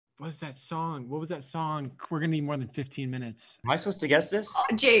What's that song? What was that song? We're gonna need more than 15 minutes. Am I supposed to guess this? Oh,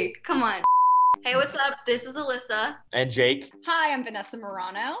 Jake, come on. Hey, what's up? This is Alyssa. And Jake. Hi, I'm Vanessa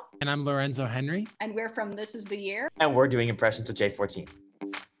Marano. And I'm Lorenzo Henrie. And we're from This Is the Year. And we're doing impressions with J14.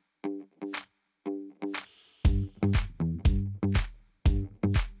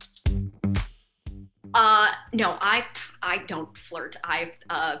 No, I don't flirt.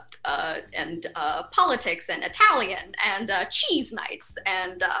 And politics and Italian and cheese nights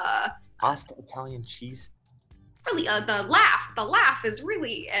and Pasta, Italian, cheese. really the laugh is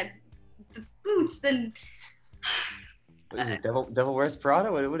really the boots and What is it? Devil Wears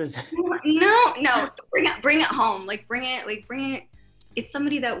Prada? What is it? no, bring it home. Bring it. It's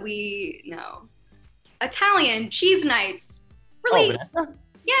somebody that we know. Italian cheese nights. Really? Oh, Vanessa?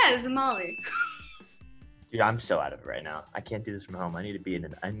 Yes, Molly. Dude, I'm so out of it right now. I can't do this from home. I need to get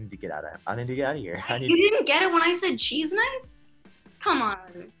out of here. You didn't get it when I said cheese nights? Come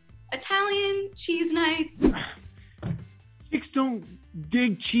on. Italian cheese nights. Chicks don't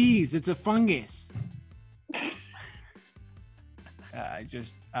dig cheese. It's a fungus. I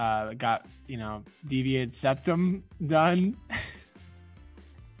just got, deviated septum done.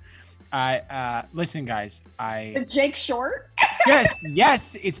 Listen, guys. Jake Short?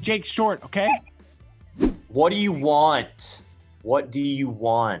 Yes, it's Jake Short, okay? What do you want? What do you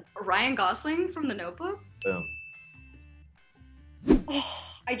want? Ryan Gosling from The Notebook? Boom. Oh,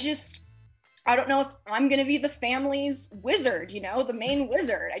 I don't know if I'm going to be the family's wizard, the main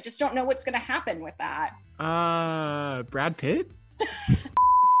wizard. I just don't know what's going to happen with that. Brad Pitt?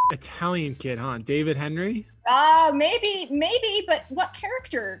 Italian kid, huh? David Henrie? Maybe, but what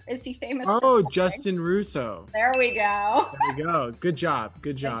character is he famous for? Oh, Justin Russo. There we go. There you go. Good job.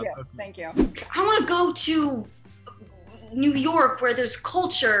 Thank you. I want to go to New York where there's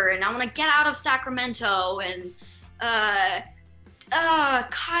culture, and I want to get out of Sacramento, and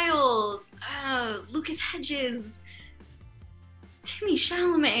Kyle, Lucas Hedges, Timmy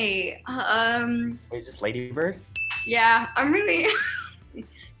Chalamet. Wait, is this Lady Bird? Yeah, I'm really.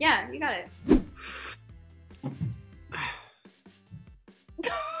 Yeah, you got it.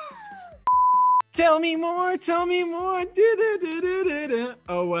 Tell me more.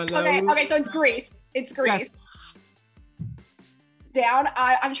 Oh, well. Okay, so it's Grease. Yes. Down.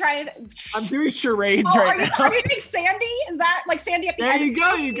 I'm trying to. I'm doing charades right now. Are you doing Sandy? Is that like Sandy at the end? There you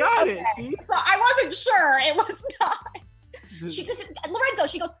go. You got it. See? So I wasn't sure. It was not. She goes, Lorenzo.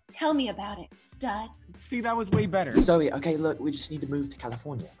 She goes, tell me about it, stud. See, that was way better. Zoey, okay, look, we just need to move to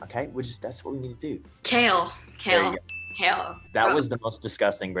California, okay? That's what we need to do. Kale. That was the most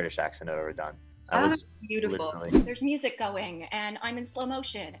disgusting British accent I've ever done. That was beautiful. Literally. There's music going, and I'm in slow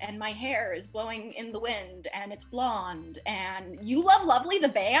motion, and my hair is blowing in the wind, and it's blonde, and You Love Lovely, the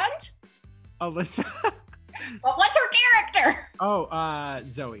band? Alyssa. But what's her character? Oh,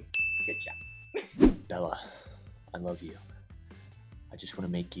 Zoey. Good job. Bella, I love you. I just want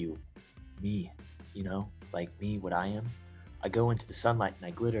to make you me, like me, what I am. I go into the sunlight and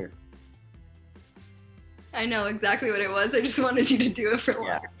I glitter. I know exactly what it was. I just wanted you to do it for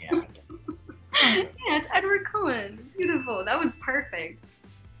long. Yeah. Yeah, it's Edward Cullen. Beautiful. That was perfect.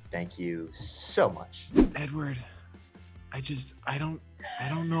 Thank you so much. Edward, I don't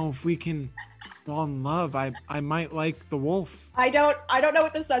know if we can fall in love. I might like the wolf. I don't know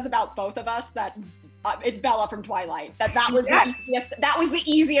what this says about both of us, that it's Bella from Twilight. That was Yes. the easiest. That was the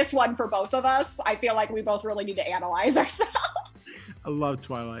easiest one for both of us. I feel like we both really need to analyze ourselves. I love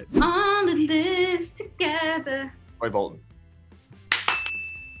Twilight. All in this together. Roy Bolton.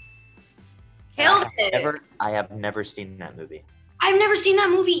 Killed it. I have never seen that movie. I've never seen that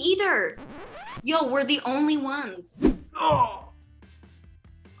movie either. Yo, we're the only ones. Oh!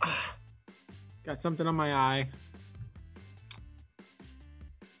 Got something on my eye.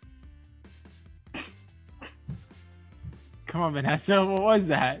 Come on, Vanessa. What was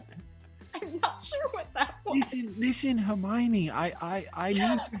that? I'm not sure what that was. Listen, Hermione. I need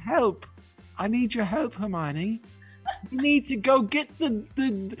your help. I need your help, Hermione. You need to go get the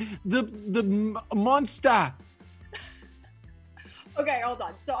monster. Okay, hold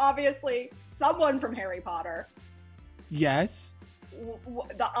on. So obviously, someone from Harry Potter. Yes.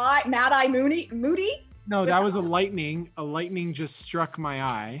 Mad Eye Moody? No, that was a lightning. A lightning just struck my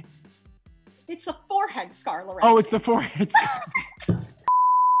eye. It's a forehead scar, Lorenzo. Oh, it's the forehead scar.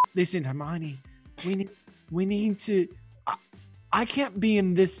 Listen, Hermione, we need to. I can't be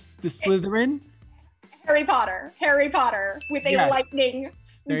in the Slytherin. Harry Potter with a lightning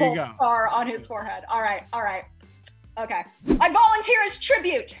bolt scar on his forehead. All right. Okay. I volunteer as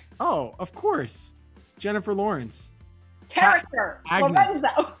tribute. Oh, of course. Jennifer Lawrence. Character. Agnes.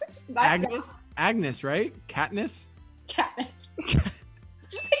 Lorenzo. Agnes, right? Katniss. Did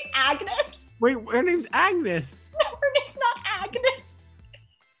you say Agnes. Wait, her name's Agnes. No, her name's not Agnes.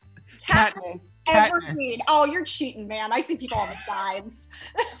 Katniss. Evergreen. Oh, you're cheating, man. I see people on the sides.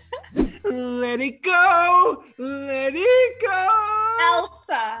 Let it go. Let it go.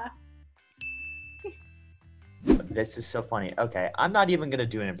 Elsa. This is so funny. Okay, I'm not even gonna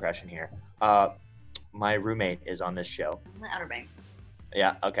do an impression here. My roommate is on this show. Outer Banks.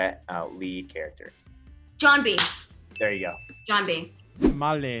 Yeah. Okay. Lead character. John B. There you go. John B.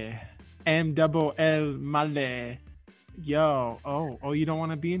 Male. M-double-L Male. Yo. Oh, you don't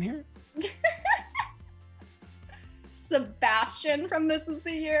want to be in here? Sebastian from This Is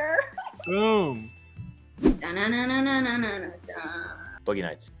the Year. Boom. Boogie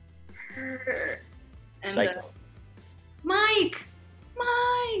Nights. And Psycho. Mike.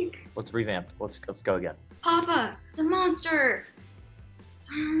 Let's revamp. Let's go again. Papa, the monster.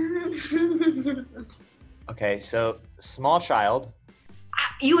 Okay, so small child.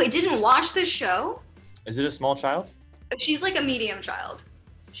 You didn't watch this show? Is it a small child? She's like a medium child.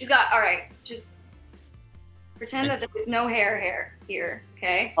 She's got, all right, just pretend that there's no hair here,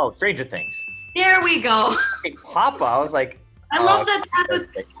 okay? Oh, Stranger Things. There we go. Hey, Papa. I was like. I love that. You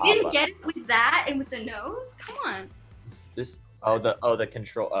Papa. didn't get it with that and with the nose? Come on. This. The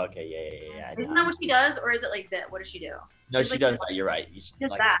control. Okay, yeah. Isn't that what she does, or is it like that? What does she do? No, It's she like- does that. You're right. You should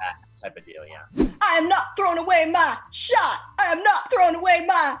Just like that. that type of deal. Yeah. I am not throwing away my shot. I am not throwing away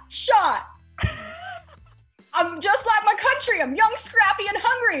my shot. I'm just like my country. I'm young, scrappy, and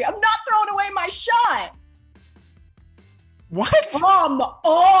hungry. I'm not throwing away my shot. What? Come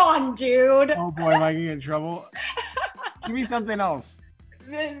on, dude. Oh boy, am I gonna get in trouble? Give me something else.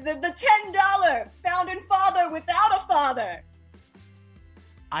 The $10 founding father without a father.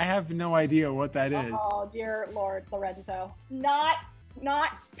 I have no idea what that is. Oh, dear Lord, Lorenzo. Not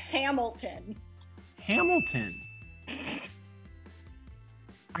Hamilton. Hamilton.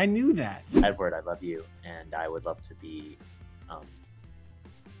 I knew that. Edward, I love you, and I would love to be.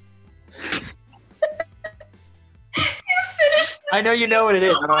 I know you know what it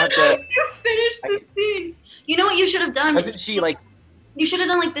is. I don't have to. You finished the scene. You know what you should have done? Doesn't she like? You should have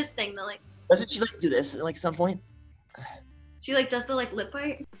done like this thing, the Doesn't she like do this at like some point? she like does the like lip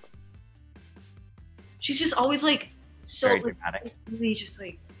bite. She's just always like so Very like, dramatic. really just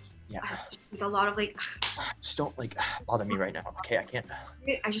like, Yeah. like a lot of like Just don't like bother me right now. Okay, I can't.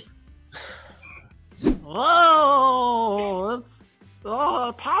 I just Whoa! It's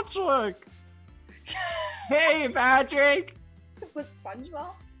Patrick. Hey, Patrick. Is it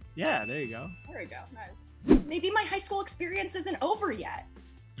SpongeBob? Yeah, there you go. There we go. Nice. Maybe my high school experience isn't over yet.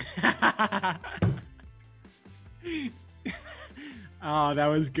 Oh, that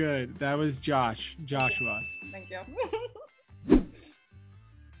was good. That was Joshua. Thank you.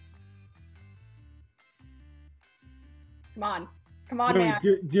 Come on, Wait, man.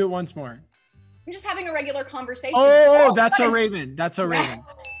 do it once more. I'm just having a regular conversation. Oh, that's a what? raven. That's a raven.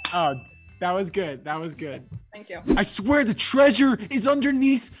 Oh, that was good. That was good. Thank you. I swear the treasure is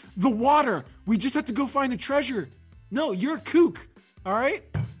underneath the water. We just have to go find the treasure. No, you're a kook. All right?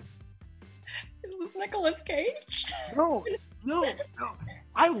 Is this Nicolas Cage? No.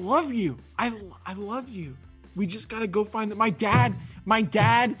 I love you. I love you. We just got to go find my dad,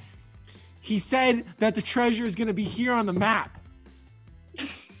 he said that the treasure is going to be here on the map.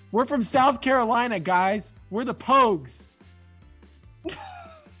 We're from South Carolina, guys. We're the Pogues.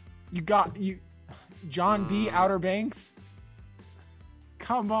 You John B. Outer Banks.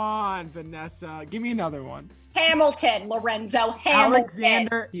 Come on, Vanessa. Give me another one. Hamilton, Lorenzo. Hamilton.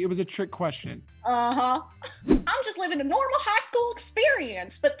 Alexander. It was a trick question. Uh-huh. I'm just living a normal high school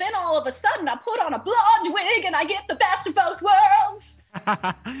experience, but then all of a sudden I put on a blonde wig and I get the best of both worlds.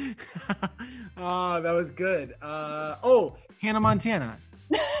 Oh, that was good. Hannah Montana.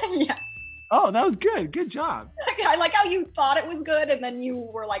 Yes. Oh, that was good. Good job. I like how you thought it was good and then you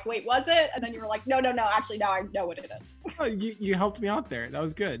were like, wait, was it? And then you were like, no, actually, now I know what it is. Oh, you helped me out there. That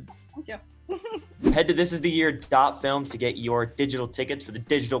was good. Thank you. Head to thisistheyear.film to get your digital tickets for the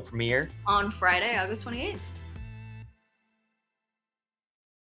digital premiere. on Friday, August 28th.